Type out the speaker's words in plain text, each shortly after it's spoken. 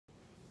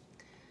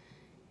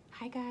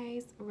Hi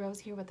guys, Rose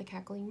here with the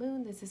Cackling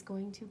Moon. This is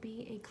going to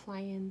be a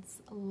client's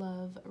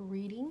love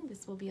reading.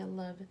 This will be a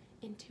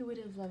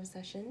intuitive love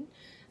session.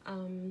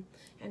 And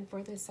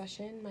for this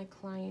session, my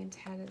client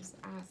has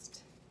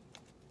asked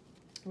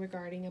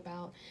regarding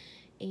about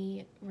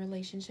a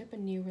relationship, a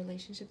new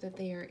relationship that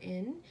they are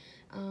in.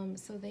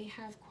 So they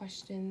have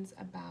questions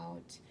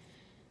about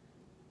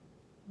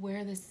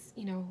where this,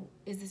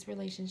 is this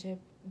relationship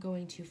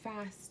going too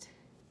fast?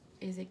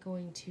 Is it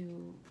going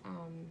to,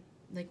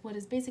 what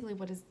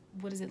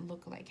does it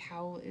look like?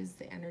 How is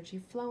the energy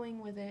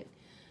flowing with it?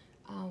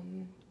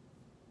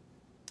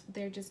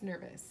 They're just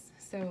nervous.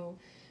 So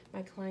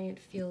my client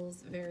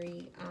feels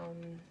very,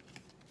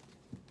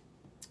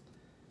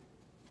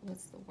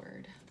 what's the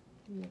word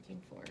I'm looking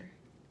for?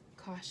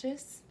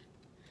 Cautious,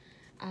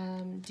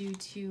 due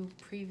to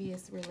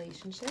previous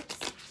relationships.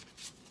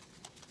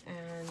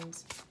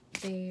 And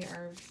they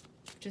are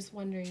just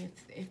wondering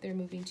if they're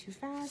moving too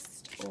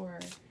fast, or,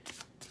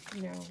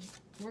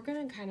 we're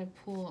going to kind of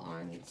pull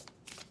on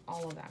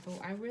all of that.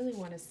 But I really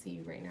want to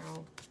see right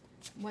now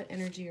what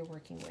energy you're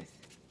working with.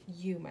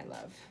 You, my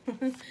love.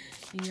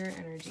 Your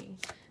energy.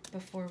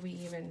 Before we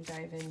even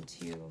dive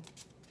into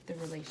the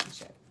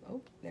relationship. Oh,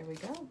 there we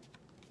go.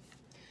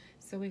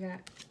 So we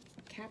got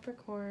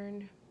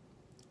Capricorn.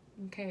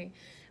 Okay.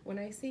 When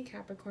I see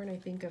Capricorn, I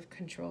think of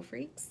control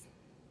freaks.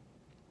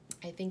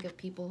 I think of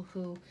people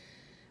who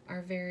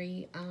are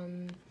very,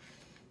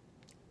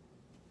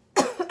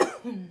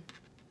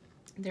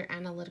 they're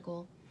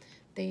analytical,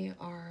 they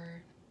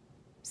are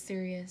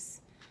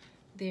serious,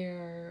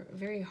 they're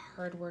very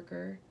hard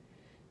worker,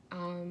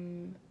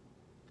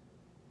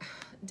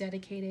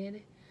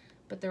 dedicated,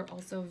 but they're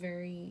also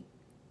very,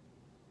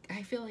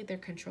 I feel like they're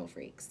control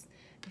freaks.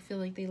 I feel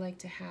like they like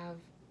to have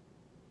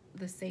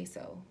the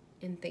say-so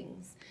in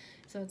things.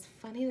 So it's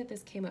funny that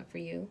this came up for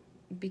you,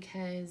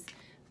 because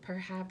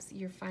perhaps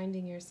you're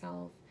finding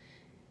yourself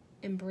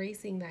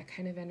embracing that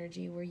kind of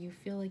energy where you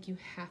feel like you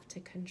have to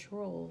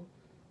control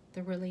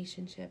the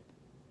relationship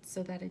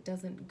so that it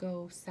doesn't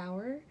go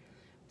sour,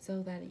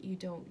 so that you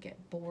don't get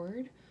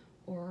bored,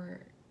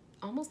 or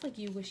almost like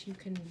you wish you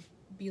can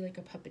be like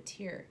a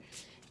puppeteer,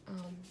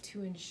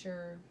 to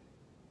ensure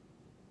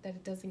that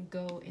it doesn't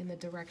go in the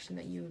direction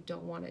that you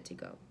don't want it to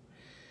go.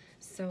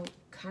 So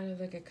kind of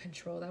like a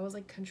control. That was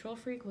like control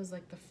freak was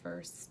like the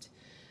first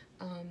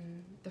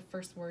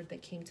word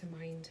that came to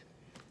mind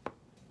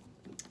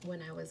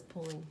when I was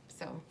pulling.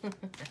 So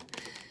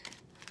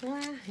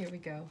here we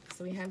go.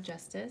 So we have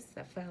Justice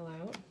that fell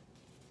out.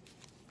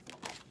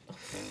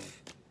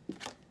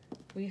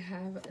 We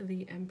have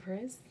the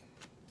Empress.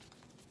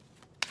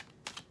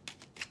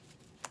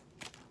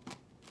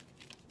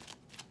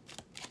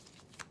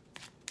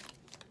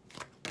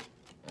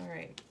 All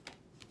right.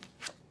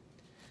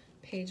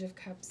 Page of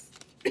Cups.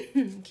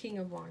 King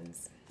of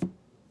Wands.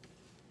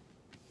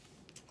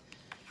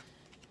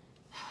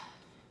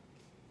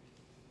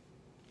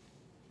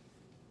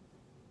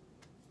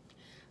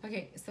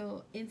 Okay,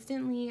 so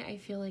instantly I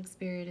feel like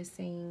Spirit is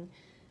saying,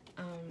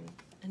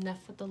 enough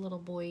with the little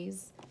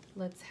boys,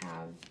 let's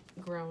have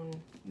grown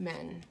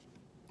men,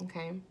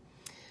 okay?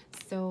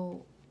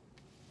 So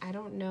I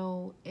don't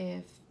know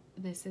if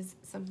this is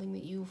something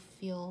that you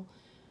feel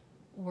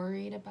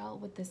worried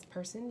about with this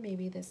person.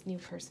 Maybe this new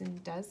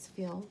person does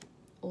feel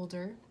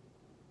older.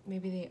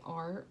 Maybe they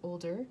are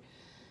older.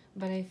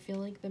 But I feel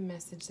like the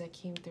message that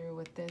came through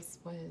with this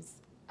was,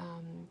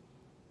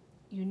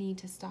 you need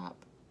to stop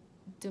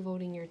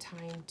devoting your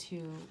time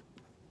to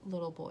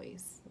little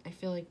boys. I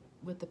feel like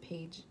with the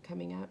page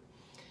coming up,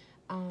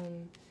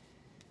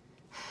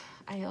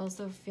 I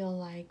also feel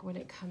like when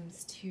it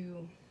comes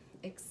to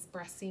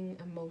expressing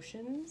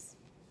emotions,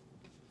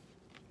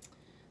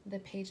 the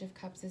Page of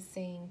Cups is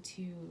saying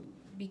to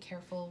be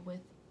careful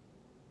with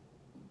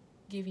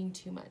giving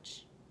too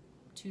much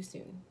too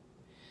soon.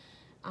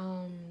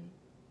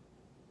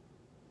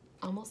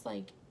 Almost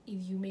like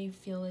you may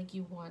feel like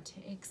you want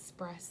to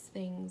express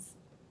things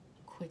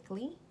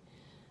quickly.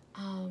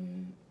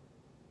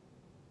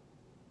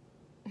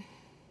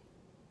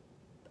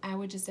 I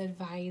would just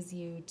advise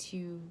you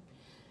to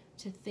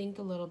think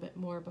a little bit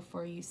more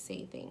before you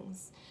say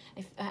things.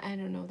 I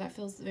don't know, that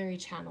feels very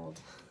channeled.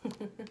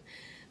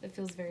 That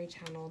feels very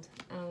channeled.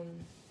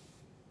 And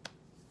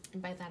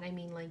by that I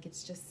mean like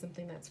it's just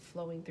something that's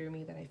flowing through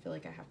me that I feel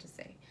like I have to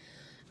say.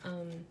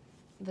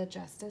 The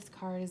Justice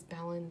card is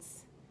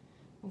balance.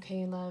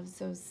 Okay, love.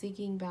 So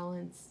seeking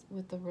balance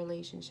with the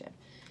relationship.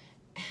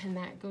 And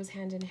that goes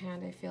hand in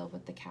hand, I feel,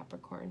 with the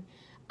Capricorn.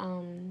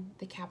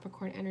 The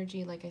Capricorn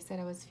energy, like I said,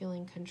 I was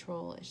feeling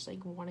control. It's like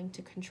wanting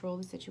to control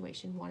the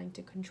situation, wanting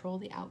to control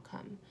the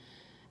outcome,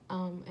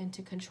 and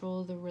to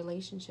control the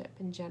relationship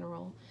in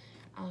general.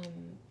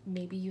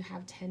 Maybe you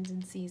have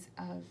tendencies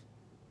of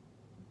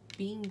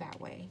being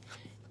that way.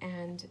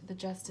 And the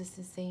Justice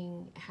is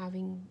saying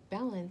having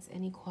balance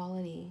and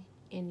equality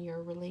in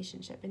your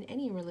relationship, in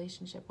any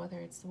relationship, whether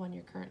it's the one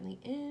you're currently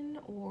in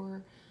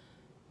or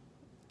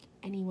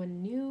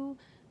anyone new.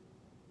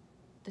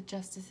 The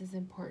Justice is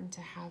important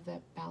to have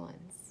that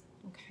balance,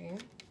 okay?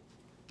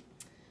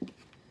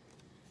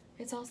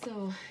 it's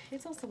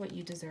also what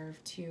you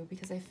deserve too,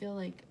 because I feel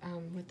like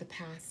with the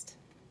past,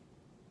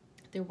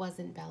 there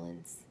wasn't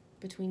balance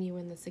between you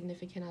and the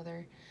significant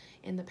other.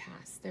 In the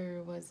past,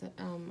 there was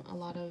a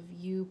lot of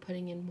you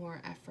putting in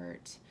more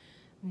effort,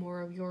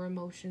 more of your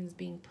emotions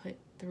being put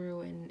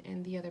through,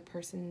 and the other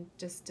person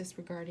just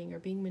disregarding or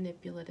being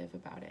manipulative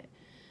about it.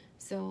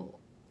 So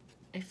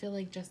I feel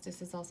like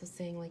justice is also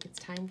saying, like, it's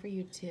time for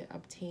you to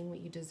obtain what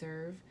you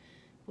deserve,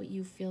 what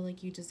you feel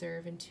like you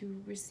deserve, and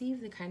to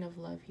receive the kind of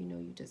love you know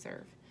you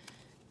deserve.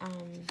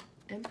 um,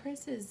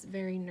 Empress is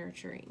very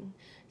nurturing.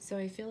 So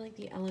I feel like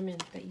the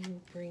element that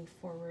you bring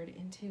forward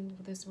into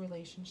this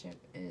relationship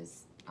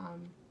is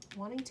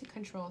wanting to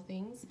control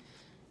things,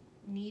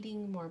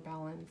 needing more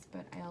balance.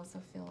 But I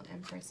also feel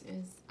Empress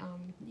is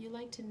you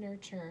like to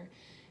nurture.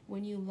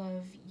 When you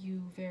love,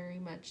 you very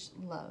much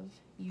love.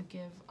 You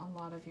give a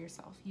lot of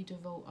yourself. You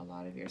devote a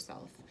lot of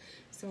yourself.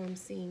 So I'm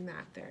seeing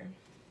that there.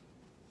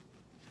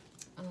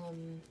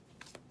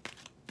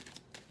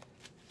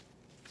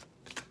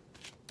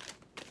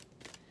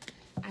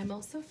 I'm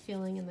also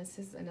feeling, and this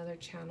is another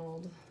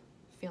channeled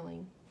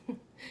feeling,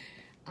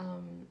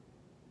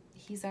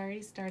 he's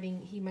already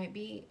starting, he might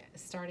be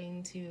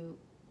starting to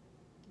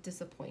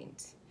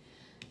disappoint,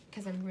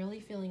 because I'm really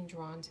feeling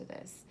drawn to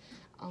this.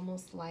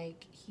 Almost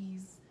like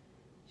he's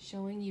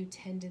showing you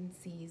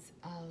tendencies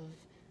of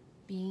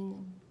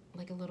being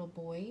like a little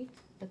boy,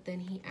 but then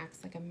he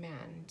acts like a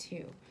man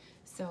too.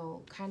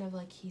 So kind of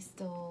like he's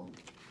still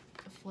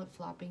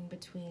flip-flopping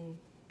between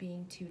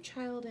being too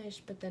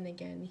childish, but then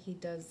again, he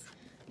does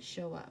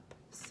show up.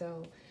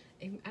 So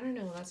I don't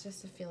know, that's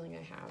just a feeling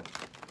I have.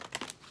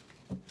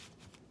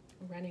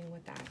 Running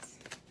with that.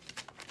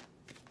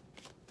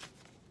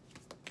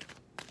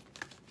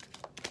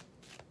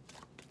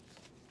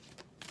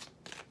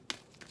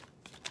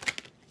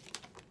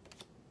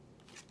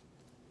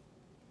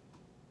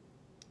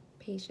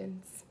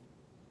 Patience.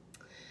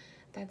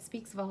 That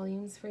speaks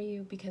volumes for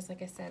you, because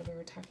like I said, we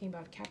were talking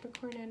about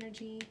Capricorn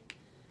energy,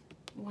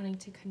 wanting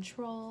to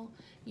control.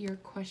 Your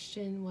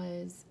question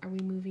was, are we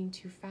moving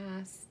too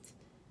fast?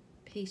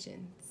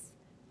 Patience.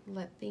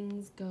 Let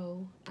things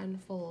go,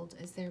 unfold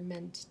as they're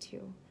meant to.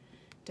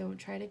 Don't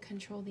try to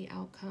control the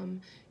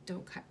outcome.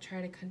 Don't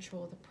try to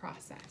control the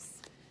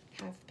process.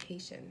 Have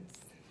patience.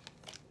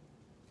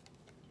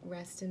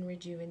 Rest and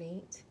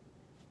rejuvenate.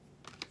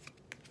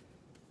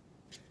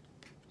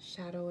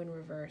 Shadow and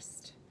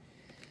reversed.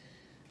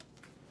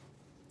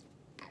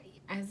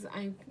 As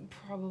I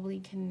probably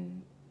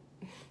can,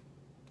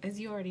 as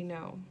you already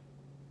know,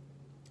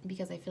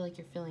 because I feel like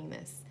you're feeling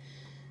this,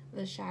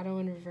 the shadow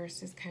in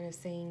reverse is kind of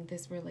saying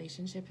this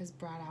relationship has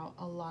brought out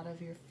a lot of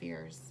your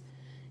fears.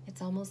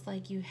 It's almost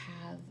like you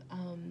have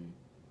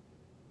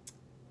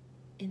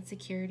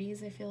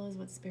insecurities, I feel is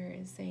what Spirit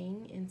is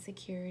saying.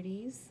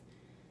 Insecurities,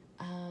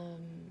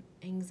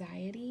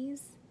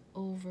 anxieties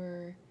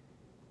over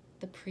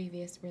the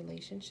previous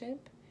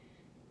relationship.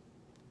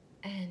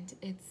 And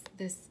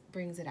this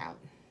brings it out,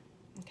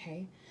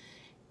 okay?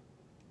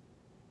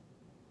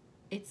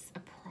 It's a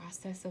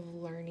process of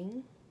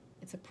learning.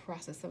 It's a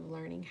process of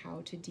learning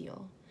how to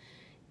deal.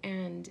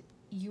 And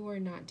you are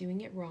not doing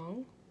it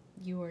wrong.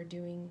 You are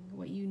doing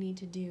what you need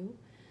to do.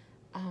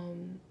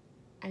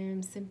 I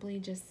am simply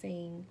just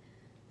saying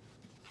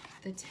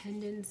the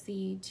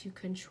tendency to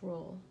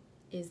control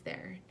is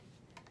there.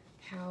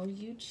 How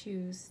you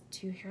choose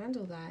to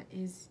handle that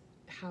is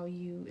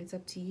it's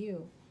up to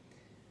you.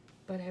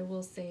 But I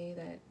will say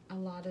that a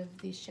lot of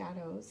these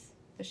shadows,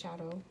 the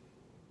shadow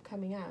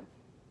coming up,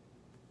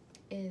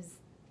 is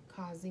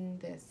causing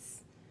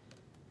this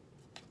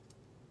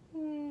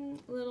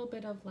little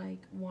bit of like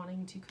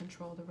wanting to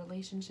control the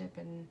relationship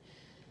and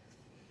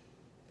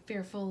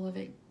fearful of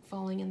it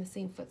falling in the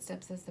same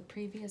footsteps as the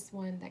previous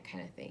one, that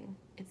kind of thing.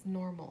 It's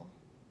normal.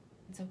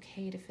 It's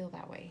okay to feel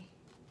that way.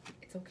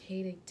 It's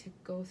okay to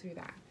go through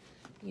that,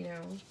 you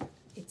know?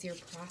 It's your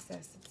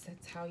process.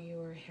 It's how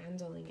you are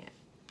handling it.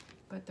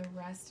 But the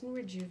rest and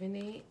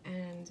rejuvenate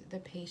and the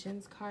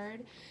patience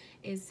card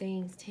is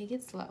saying take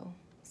it slow.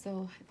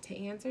 So to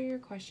answer your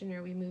question,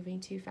 are we moving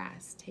too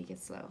fast? Take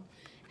it slow.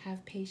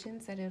 Have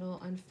patience that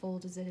it'll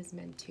unfold as it is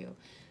meant to.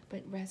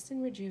 But rest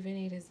and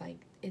rejuvenate is like,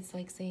 it's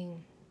like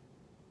saying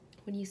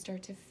when you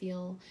start to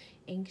feel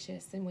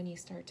anxious and when you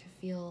start to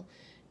feel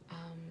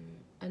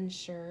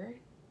unsure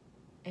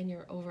and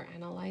you're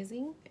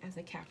overanalyzing, as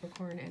a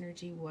Capricorn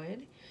energy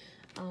would,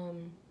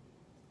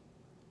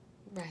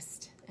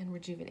 rest and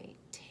rejuvenate.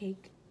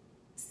 Take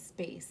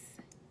space.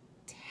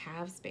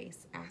 Have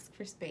space. Ask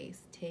for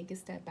space. Take a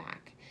step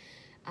back.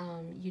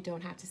 You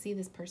don't have to see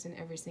this person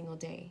every single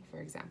day, for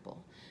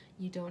example.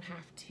 You don't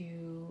have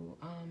to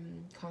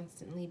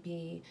constantly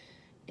be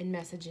in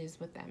messages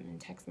with them, in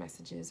text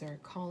messages or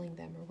calling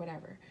them or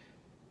whatever.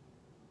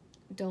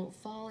 Don't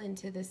fall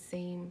into the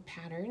same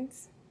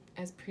patterns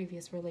as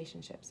previous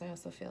relationships. I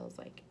also feel is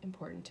like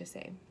important to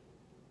say.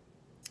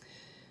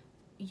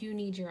 You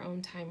need your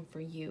own time for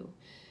you.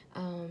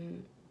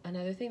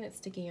 Another thing that's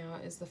sticking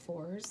out is the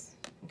fours.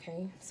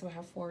 Okay, so I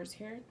have fours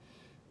here.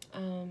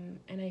 And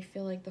I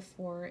feel like the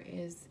four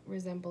is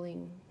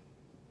resembling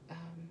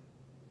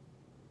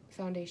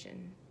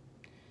foundation,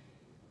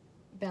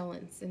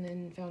 balance, and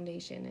then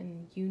foundation,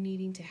 and you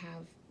needing to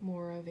have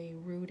more of a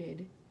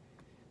rooted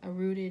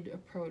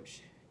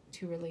approach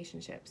to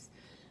relationships,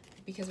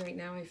 because right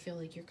now I feel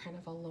like you're kind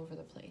of all over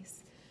the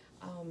place.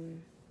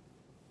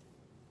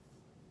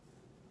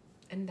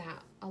 And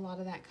that a lot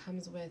of that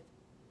comes with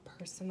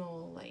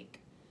personal, like,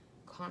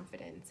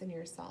 confidence in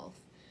yourself,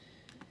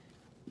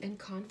 and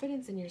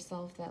confidence in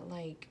yourself that,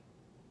 like,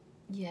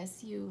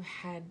 yes, you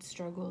had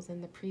struggles in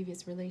the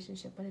previous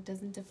relationship, but it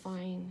doesn't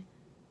define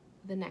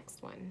the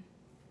next one.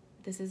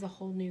 This is a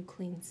whole new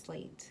clean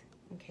slate,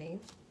 okay?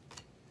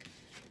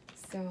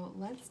 So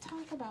let's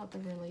talk about the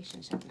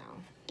relationship now.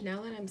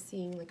 Now that I'm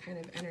seeing the kind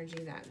of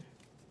energy that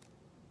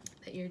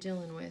you're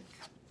dealing with,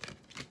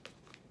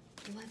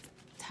 let's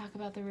talk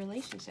about the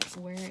relationship.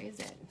 Where is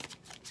it?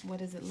 What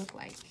does it look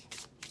like?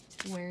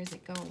 Where is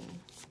it going?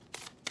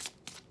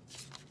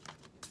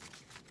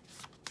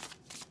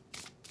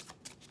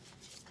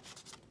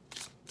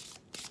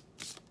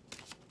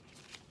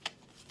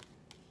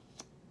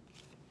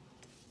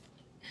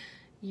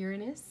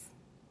 Uranus.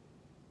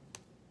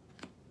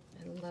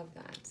 I love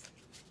that.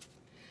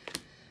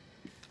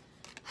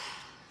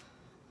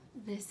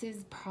 This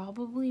is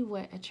probably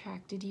what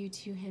attracted you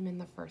to him in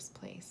the first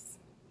place.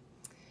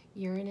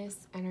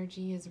 Uranus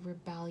energy is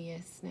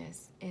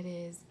rebelliousness. It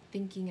is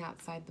thinking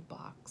outside the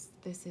box.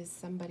 This is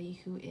somebody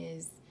who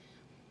is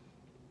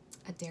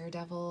a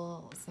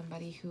daredevil,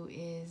 somebody who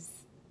is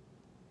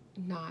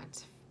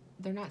not,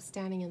 they're not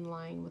standing in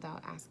line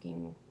without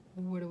asking,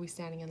 what are we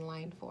standing in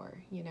line for,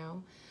 you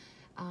know?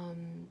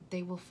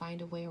 They will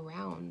find a way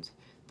around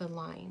the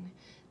line.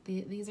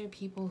 These are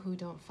people who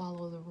don't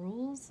follow the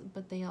rules,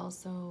 but they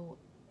also,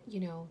 you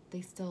know,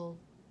 they still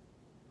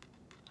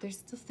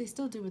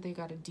do what they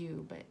got to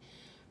do, but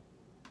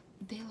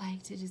they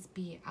like to just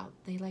be out.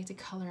 They like to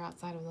color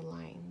outside of the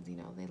lines, you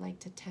know. They like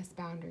to test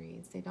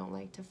boundaries. They don't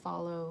like to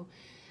follow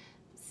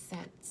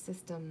set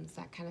systems,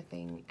 that kind of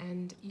thing.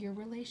 And your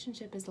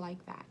relationship is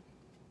like that.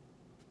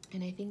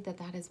 And I think that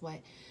that is what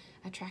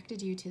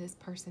attracted you to this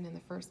person in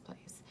the first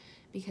place,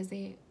 because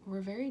they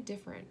were very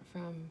different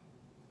from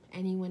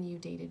anyone you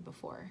dated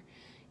before.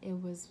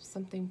 It was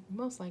something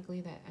most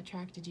likely that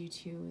attracted you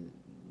to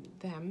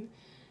them.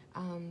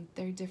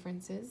 Their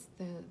differences,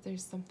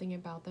 there's something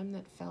about them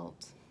that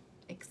felt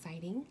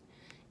exciting,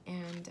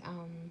 and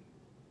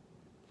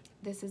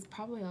this has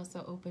probably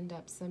also opened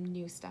up some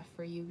new stuff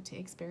for you to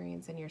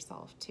experience in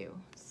yourself too.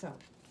 So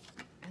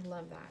I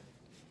love that.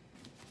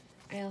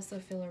 I also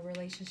feel a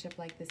relationship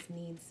like this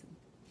needs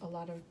a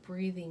lot of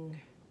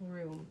breathing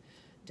room.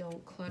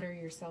 Don't clutter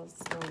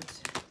yourselves.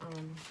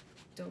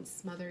 Don't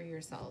smother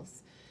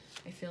yourselves.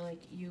 I feel like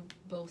you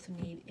both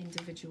need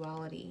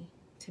individuality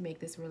to make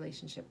this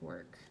relationship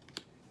work,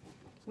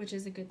 which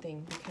is a good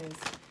thing because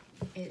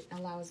it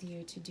allows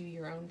you to do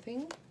your own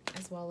thing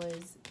as well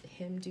as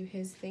him do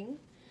his thing.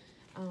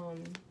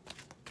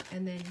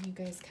 And then you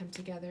guys come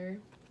together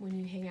when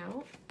you hang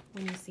out,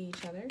 when you see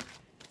each other.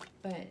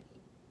 But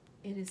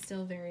it is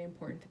still very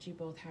important that you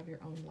both have your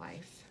own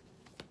life.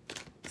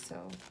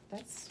 So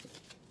that's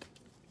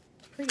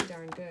pretty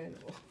darn good.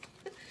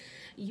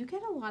 You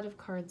get a lot of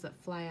cards that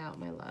fly out,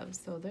 my love.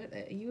 So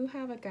that you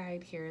have a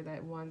guide here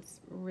that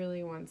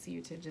really wants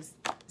you to just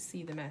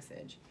see the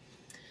message.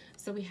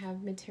 So we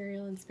have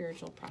material and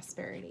spiritual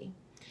prosperity.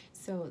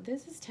 So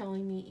this is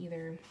telling me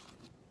either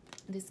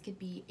this could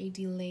be a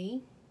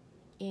delay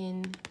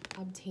in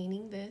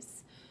obtaining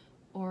this,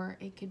 or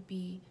it could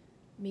be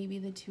maybe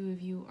the two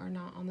of you are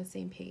not on the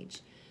same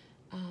page,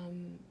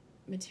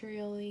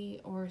 materially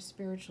or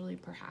spiritually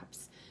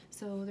perhaps.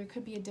 So there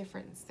could be a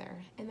difference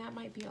there, and that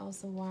might be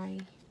also why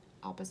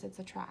opposites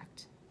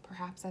attract.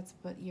 Perhaps that's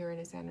what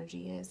Uranus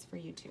energy is for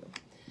you two.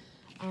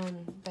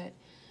 But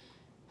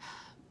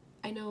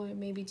I know it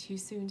may be too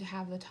soon to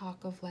have the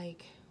talk of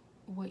like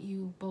what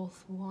you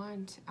both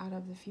want out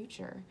of the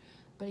future,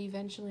 but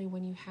eventually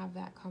when you have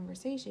that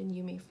conversation,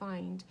 you may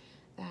find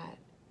that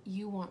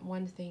you want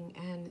one thing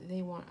and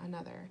they want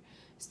another.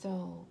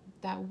 So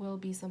that will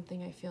be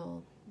something I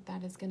feel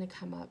that is going to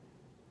come up.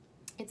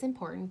 It's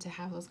important to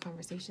have those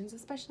conversations,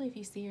 especially if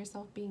you see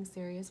yourself being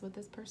serious with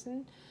this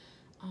person.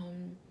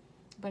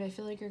 But I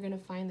feel like you're going to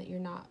find that you're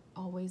not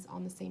always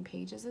on the same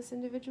page as this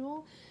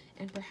individual.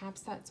 And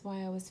perhaps that's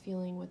why I was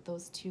feeling with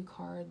those two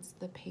cards,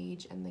 the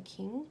Page and the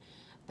King,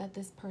 that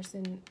this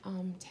person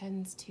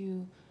tends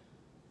to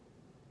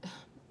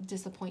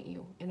disappoint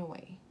you in a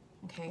way,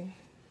 okay?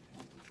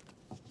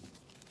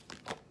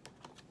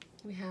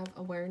 We have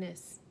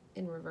awareness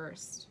in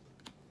reversed.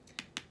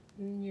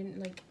 You're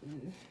like,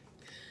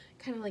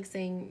 kind of like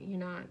saying you're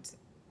not.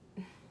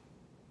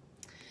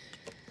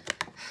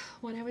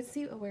 When I would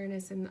see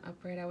awareness in the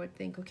upright, I would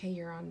think, okay,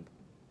 you're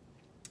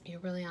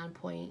really on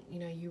point. You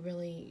know,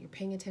 you're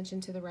paying attention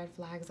to the red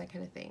flags, that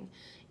kind of thing.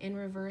 In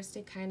reversed,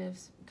 it kind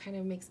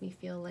of makes me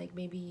feel like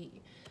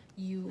maybe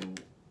you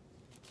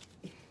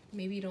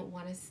don't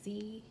want to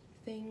see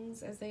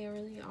things as they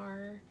really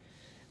are.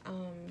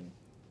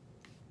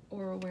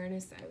 or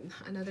awareness.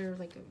 Another,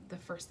 like, the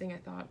first thing I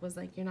thought was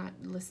like you're not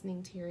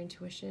listening to your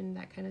intuition,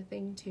 that kind of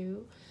thing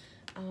too,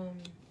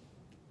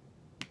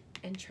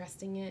 and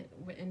trusting it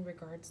in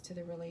regards to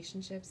the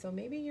relationship. So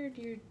maybe you're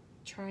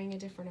trying a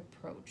different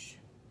approach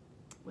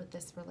with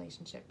this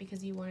relationship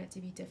because you want it to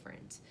be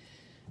different.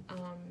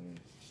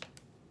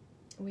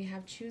 We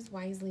have choose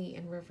wisely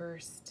in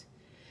reversed.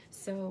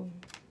 So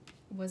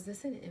was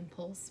this an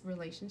impulse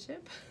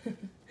relationship?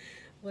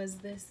 Was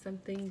this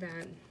something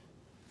that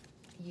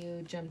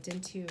you jumped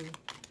into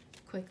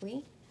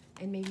quickly?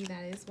 And maybe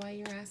that is why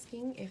you're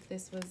asking if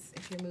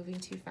you're moving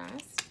too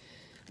fast,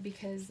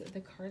 because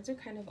the cards are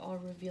kind of all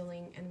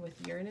revealing, and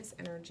with Uranus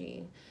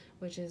energy,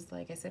 which is,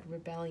 like I said,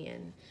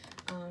 rebellion,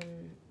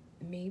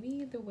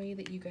 maybe the way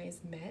that you guys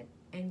met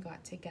and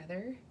got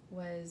together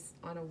was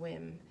on a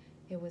whim.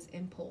 It was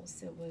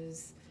impulse. It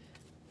was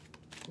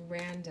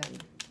random,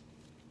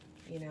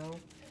 you know?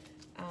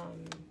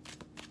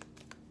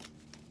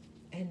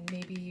 And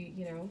maybe,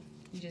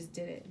 you just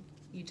did it.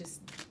 You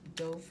just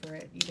dove for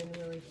it. You didn't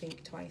really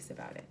think twice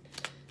about it.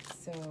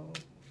 So,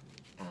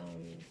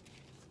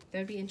 that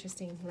would be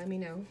interesting. Let me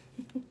know.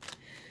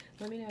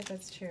 Let me know if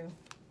that's true.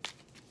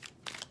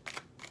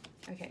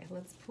 Okay,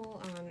 let's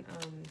pull on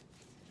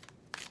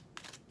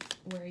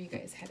where are you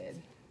guys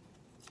headed?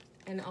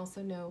 And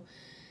also know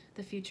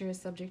the future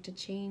is subject to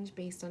change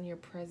based on your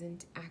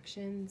present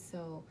actions.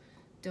 So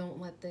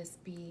don't let this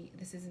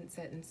isn't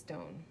set in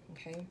stone,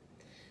 okay?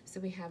 So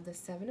we have the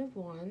Seven of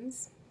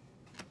Wands.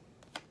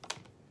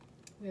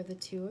 We have the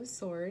Two of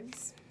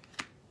Swords,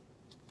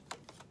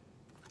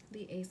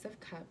 the Ace of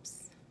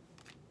Cups,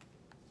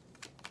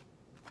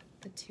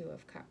 the Two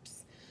of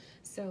Cups.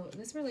 So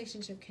this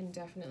relationship can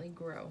definitely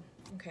grow,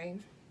 okay?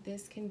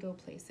 This can go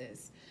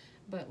places.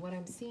 But what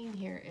I'm seeing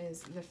here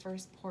is the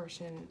first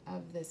portion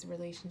of this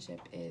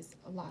relationship is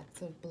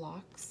lots of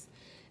blocks,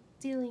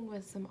 dealing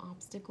with some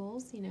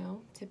obstacles,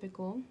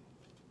 typical.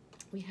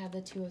 We have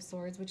the Two of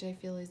Swords, which I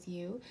feel is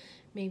you.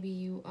 Maybe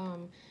you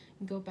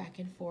go back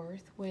and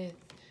forth with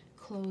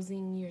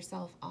closing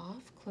yourself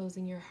off,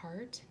 closing your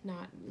heart,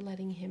 not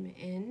letting him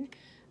in,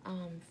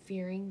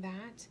 fearing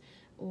that,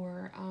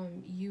 or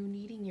you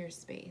needing your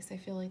space. I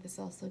feel like this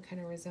also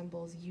kind of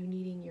resembles you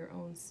needing your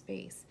own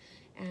space,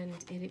 and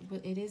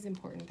it is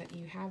important that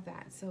you have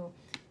that. So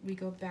we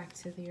go back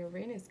to the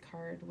Uranus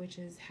card, which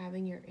is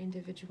having your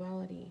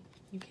individuality.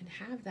 You can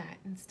have that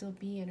and still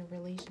be in a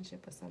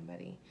relationship with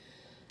somebody.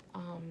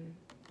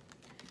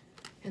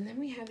 And then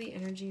we have the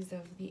energies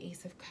of the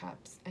Ace of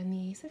Cups, and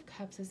the Ace of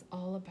Cups is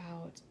all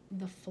about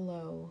the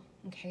flow,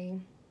 okay?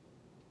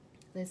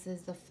 This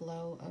is the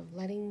flow of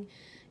letting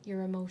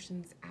your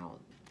emotions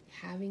out,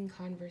 having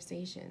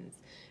conversations,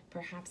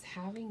 perhaps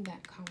having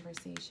that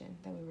conversation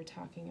that we were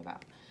talking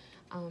about,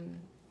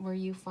 where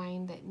you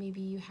find that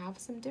maybe you have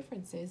some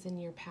differences in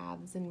your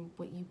paths and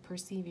what you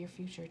perceive your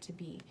future to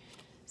be.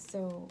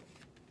 So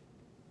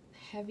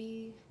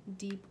heavy,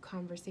 deep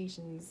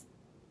conversations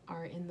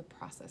are in the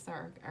process,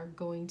 are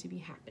going to be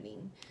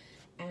happening,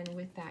 and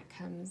with that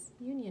comes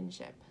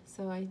unionship.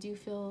 So I do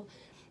feel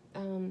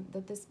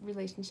that this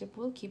relationship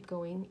will keep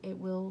going. It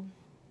will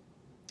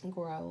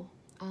grow.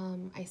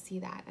 I see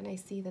that, and I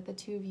see that the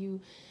two of you,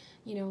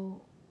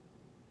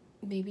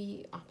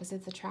 maybe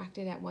opposites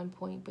attracted at one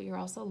point, but you're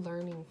also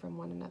learning from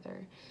one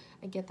another.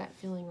 I get that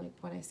feeling, like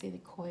when I say the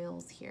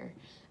coils here,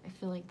 I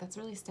feel like that's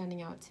really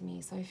standing out to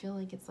me. So I feel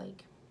like it's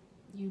like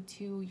you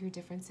two, your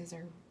differences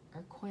are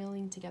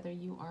coiling together.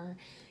 You are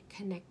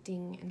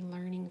connecting and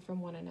learning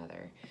from one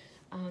another.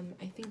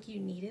 I think you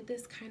needed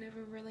this kind of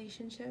a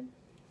relationship.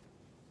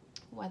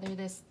 Whether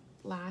this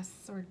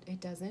lasts or it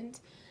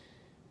doesn't,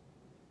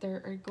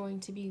 there are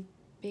going to be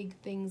big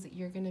things that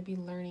you're going to be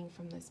learning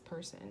from this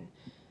person.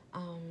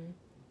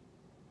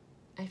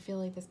 I feel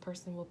like this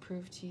person will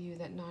prove to you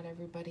that not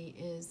everybody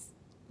is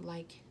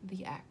like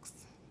the ex,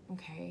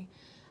 okay?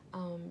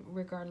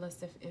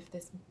 Regardless if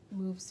this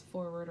moves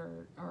forward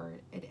or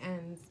it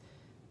ends,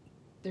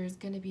 there's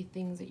going to be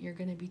things that you're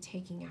going to be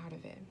taking out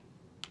of it.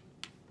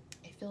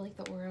 I feel like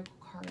the Oracle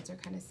cards are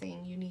kind of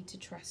saying you need to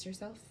trust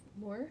yourself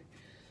more,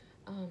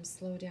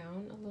 slow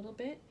down a little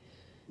bit.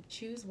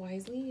 Choose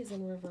wisely is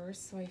in reverse,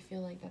 so I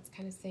feel like that's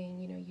kind of saying,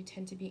 you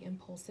tend to be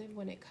impulsive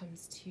when it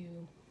comes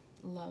to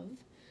love.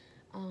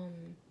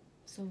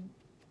 So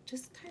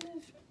just kind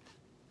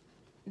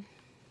of,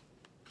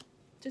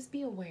 just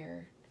be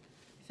aware.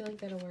 I feel like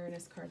that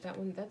awareness card,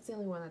 that's the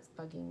only one that's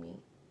bugging me,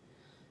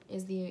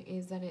 is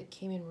that it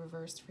came in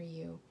reverse for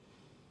you.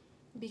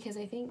 Because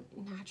I think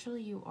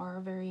naturally you are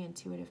a very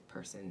intuitive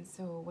person.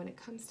 So when it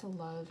comes to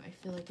love, I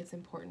feel like it's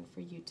important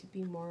for you to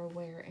be more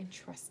aware and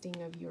trusting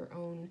of your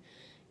own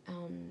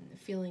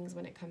feelings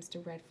when it comes to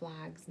red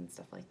flags and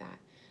stuff like that.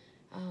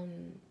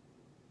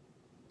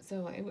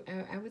 So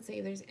I would say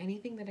if there's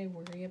anything that I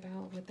worry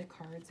about with the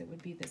cards, it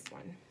would be this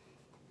one.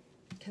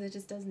 Because it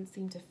just doesn't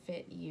seem to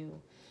fit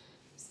you.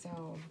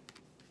 So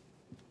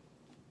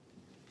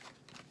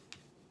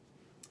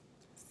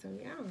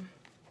yeah.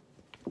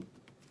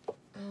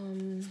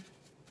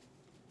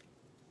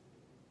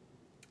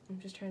 I'm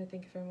just trying to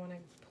think if I want to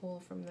pull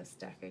from this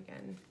deck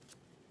again.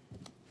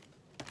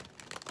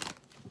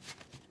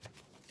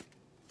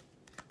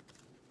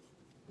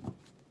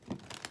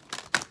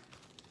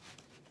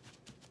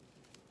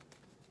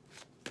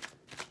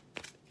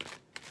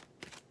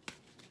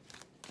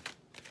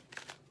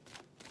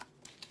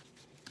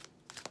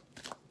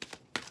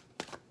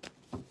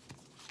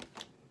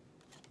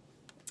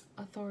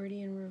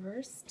 authority in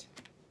reversed,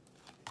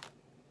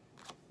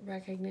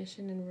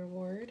 recognition and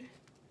reward.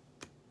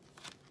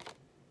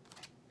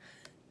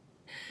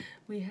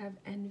 We have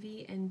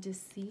envy and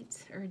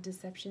deceit, or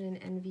deception and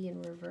envy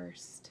in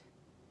reversed.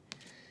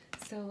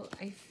 So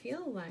I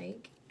feel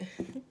like,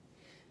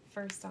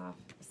 first off,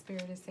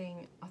 Spirit is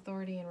saying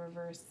authority in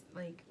reverse,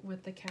 like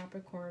with the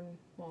Capricorn,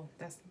 well,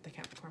 that's not the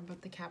Capricorn,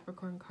 but the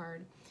Capricorn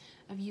card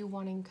of you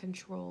wanting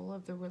control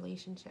of the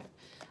relationship.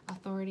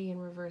 Authority in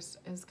reverse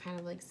is kind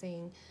of like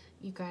saying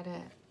you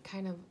gotta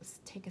kind of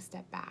take a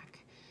step back.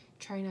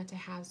 Try not to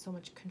have so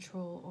much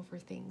control over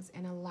things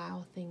and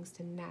allow things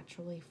to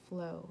naturally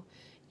flow.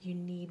 You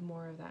need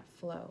more of that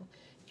flow.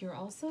 You're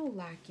also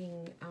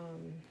lacking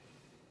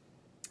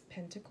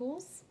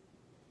pentacles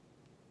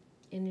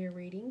in your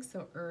reading,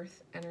 so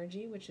earth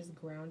energy, which is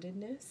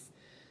groundedness.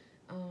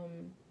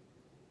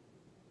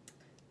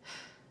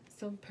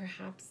 So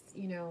perhaps,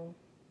 you know,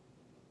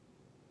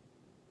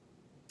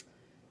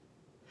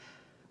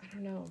 I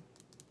don't know,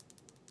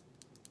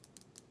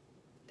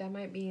 that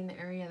might be an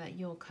area that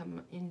you'll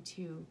come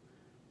into.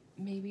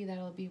 Maybe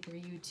that'll be where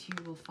you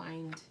two will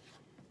find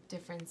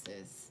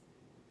differences,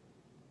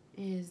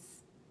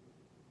 is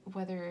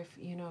whether if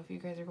you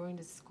guys are going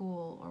to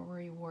school or where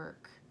you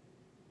work.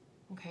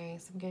 Okay,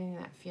 so I'm getting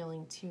that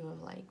feeling too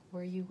of like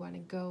where you want to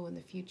go in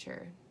the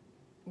future.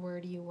 Where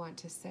do you want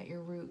to set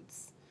your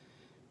roots?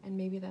 And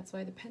maybe that's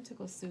why the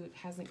Pentacle suit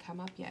hasn't come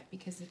up yet,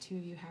 because the two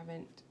of you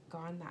haven't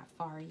gone that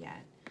far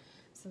yet.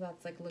 So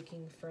that's like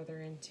looking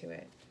further into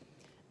it.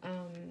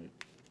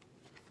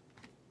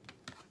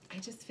 I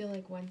just feel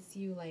like once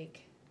you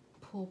like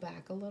pull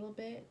back a little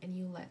bit and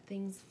you let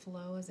things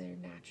flow as they're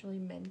naturally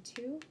meant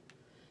to,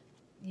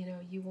 you know,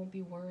 you won't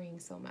be worrying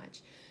so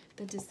much.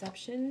 The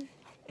deception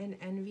and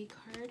envy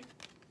card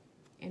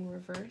in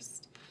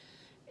reversed,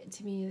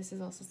 to me this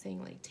is also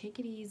saying like take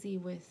it easy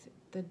with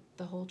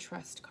the whole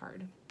trust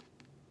card.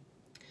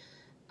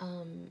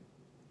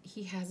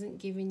 He hasn't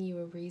given you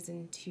a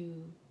reason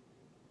to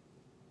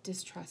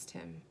distrust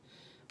him.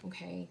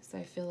 Okay, so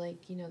I feel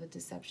like, you know, the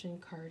deception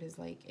card is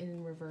like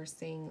in reverse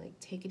saying like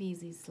take it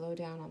easy, slow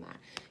down on that,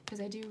 because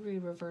I do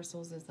read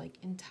reversals as like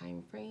in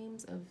time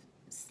frames of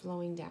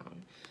slowing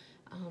down.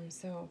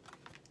 So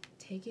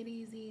take it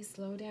easy,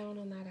 slow down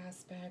on that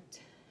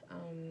aspect.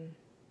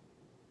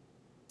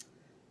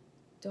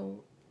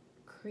 Don't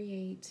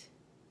create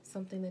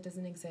something that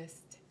doesn't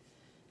exist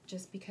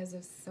just because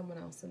of someone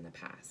else in the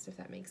past, if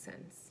that makes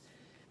sense.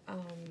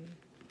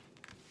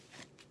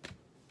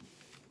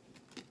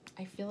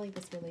 I feel like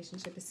this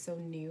relationship is so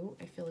new.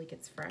 I feel like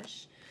it's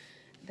fresh,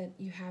 that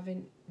you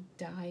haven't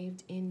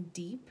dived in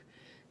deep,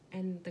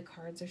 and the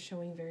cards are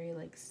showing very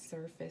like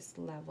surface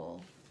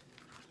level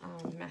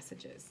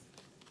messages.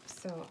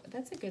 So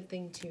that's a good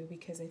thing too,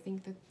 because I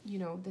think that, you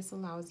know, this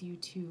allows you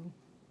to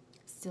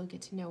still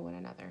get to know one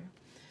another.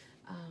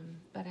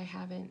 But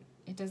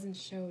it doesn't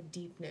show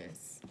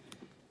deepness.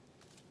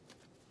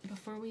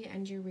 Before we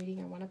end your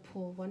reading, I want to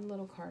pull one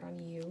little card on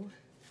you.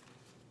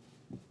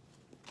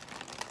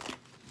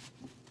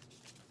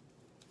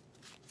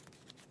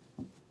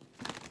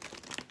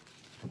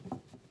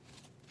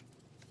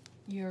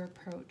 Your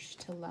approach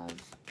to love.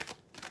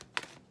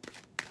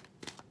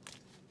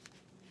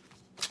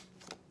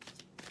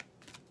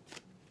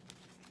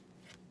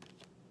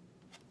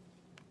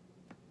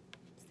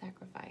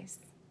 Sacrifice.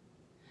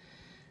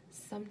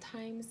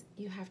 Sometimes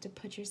you have to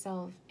put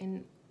yourself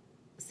in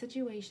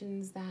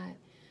situations that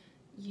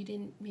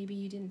maybe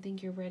you didn't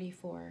think you're ready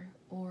for,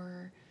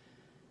 or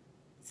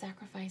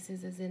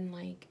sacrifices as in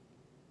like,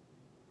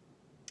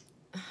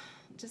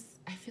 just,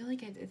 I feel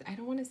like I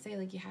don't want to say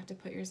like you have to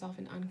put yourself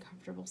in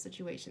uncomfortable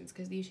situations,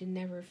 because you should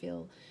never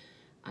feel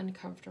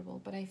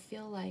uncomfortable, but I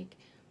feel like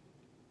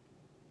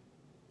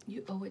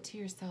you owe it to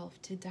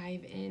yourself to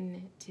dive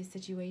in to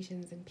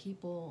situations and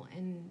people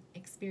and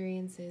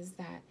experiences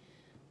that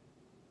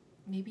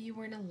maybe you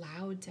weren't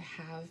allowed to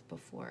have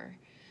before.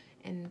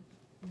 And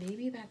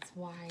maybe that's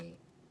why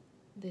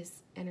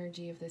this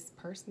energy of this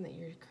person that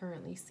you're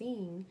currently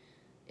seeing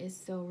is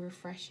so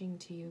refreshing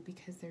to you,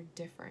 because they're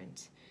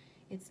different.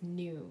 It's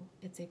new,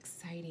 it's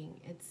exciting,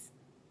 it's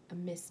a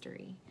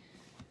mystery.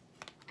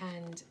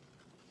 And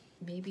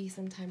maybe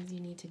sometimes you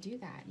need to do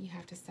that. You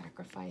have to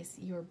sacrifice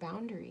your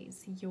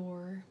boundaries,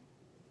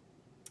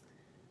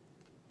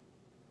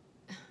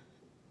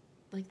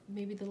 like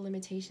maybe the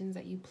limitations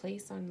that you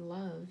place on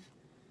love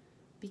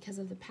because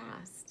of the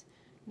past.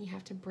 And you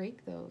have to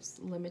break those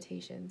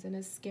limitations. And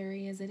as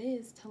scary as it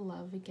is to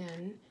love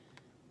again,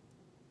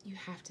 you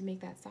have to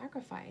make that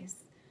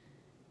sacrifice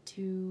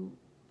to,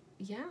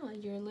 yeah,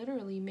 you're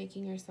literally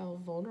making yourself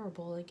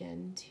vulnerable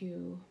again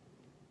to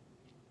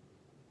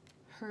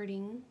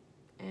hurting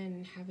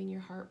and having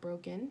your heart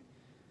broken.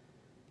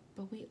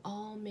 But we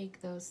all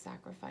make those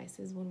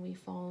sacrifices when we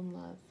fall in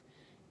love.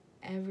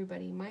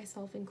 Everybody,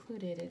 myself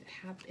included,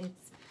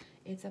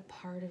 it's a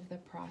part of the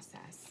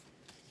process.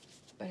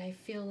 But I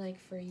feel like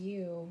for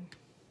you,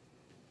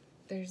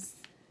 it's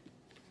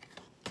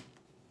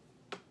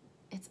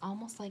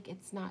almost like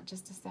it's not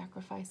just a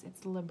sacrifice,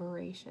 it's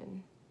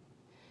liberation.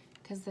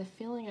 because the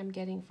feeling I'm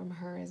getting from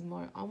her is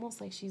more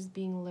almost like she's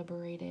being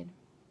liberated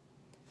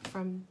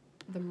from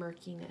the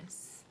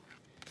murkiness,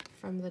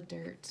 from the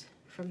dirt,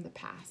 from the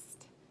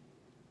past.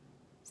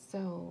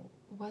 So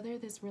whether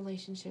this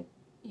relationship,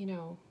 you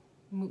know,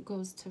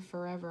 goes to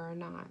forever or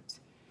not,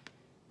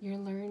 you're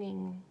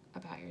learning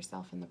about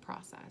yourself in the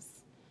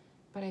process.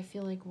 But I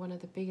feel like one of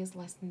the biggest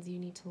lessons you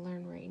need to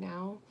learn right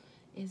now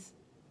is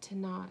to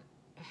not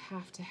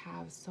have to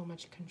have so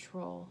much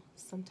control.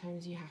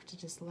 Sometimes you have to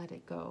just let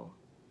it go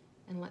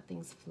and let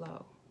things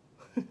flow.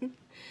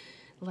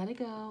 Let it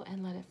go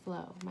and let it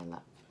flow, my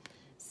love.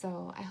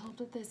 So I hope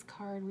that this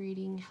card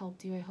reading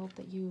helped you. I hope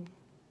that you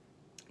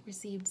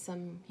received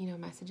some, you know,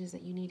 messages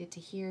that you needed to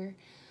hear.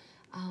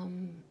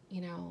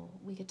 You know,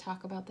 we could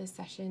talk about this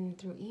session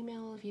through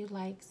email if you'd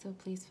like, so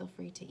please feel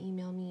free to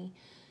email me.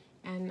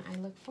 And I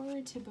look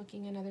forward to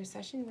booking another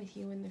session with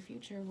you in the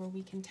future where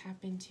we can tap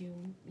into,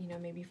 you know,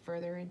 maybe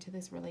further into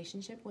this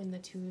relationship when the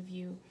two of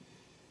you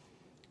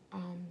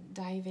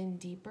dive in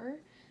deeper.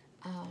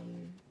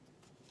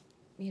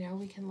 You know,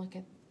 we can look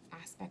at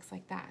aspects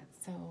like that.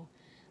 So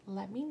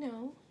let me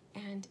know.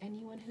 And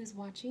anyone who's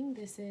watching,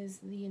 this is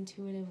the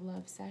Intuitive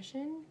Love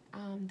session.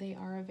 They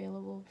are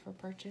available for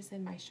purchase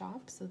in my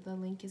shop, so the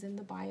link is in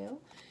the bio.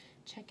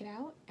 Check it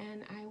out,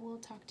 and I will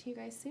talk to you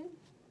guys soon.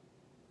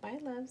 Bye,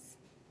 loves.